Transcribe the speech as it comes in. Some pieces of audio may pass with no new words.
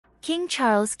King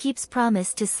Charles keeps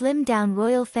promise to slim down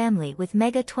royal family with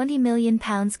mega £20 million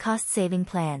cost-saving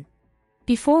plan.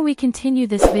 Before we continue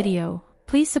this video,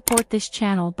 please support this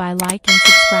channel by like and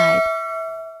subscribe.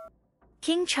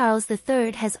 King Charles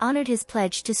III has honored his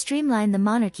pledge to streamline the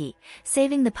monarchy,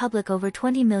 saving the public over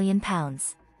 £20 million.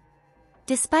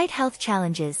 Despite health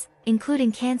challenges,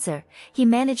 including cancer, he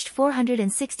managed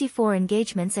 464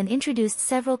 engagements and introduced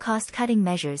several cost-cutting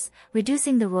measures,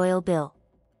 reducing the royal bill.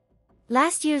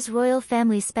 Last year's royal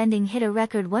family spending hit a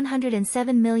record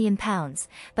 £107 million,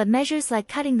 but measures like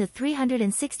cutting the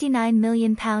 £369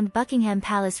 million Buckingham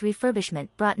Palace refurbishment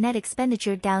brought net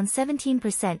expenditure down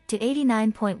 17% to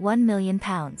 £89.1 million.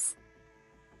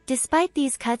 Despite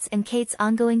these cuts and Kate's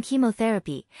ongoing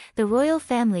chemotherapy, the royal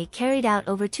family carried out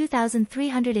over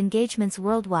 2,300 engagements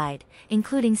worldwide,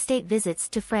 including state visits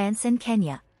to France and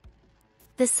Kenya.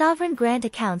 The sovereign grant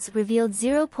accounts revealed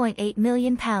 £0.8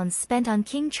 million spent on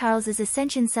King Charles's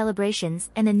Ascension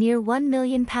celebrations and a near £1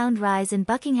 million rise in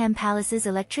Buckingham Palace's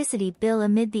electricity bill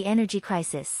amid the energy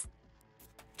crisis.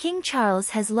 King Charles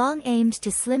has long aimed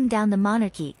to slim down the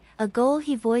monarchy, a goal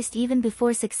he voiced even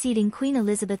before succeeding Queen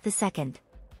Elizabeth II.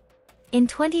 In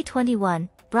 2021,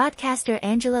 broadcaster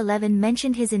Angela Levin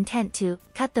mentioned his intent to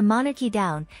cut the monarchy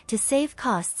down to save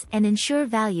costs and ensure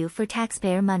value for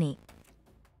taxpayer money.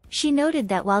 She noted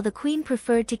that while the Queen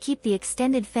preferred to keep the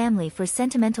extended family for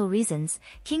sentimental reasons,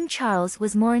 King Charles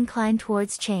was more inclined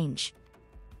towards change.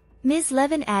 Ms.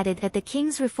 Levin added that the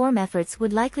King's reform efforts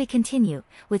would likely continue,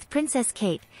 with Princess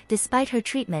Kate, despite her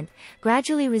treatment,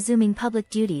 gradually resuming public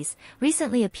duties,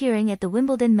 recently appearing at the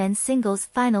Wimbledon men's singles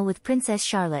final with Princess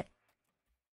Charlotte.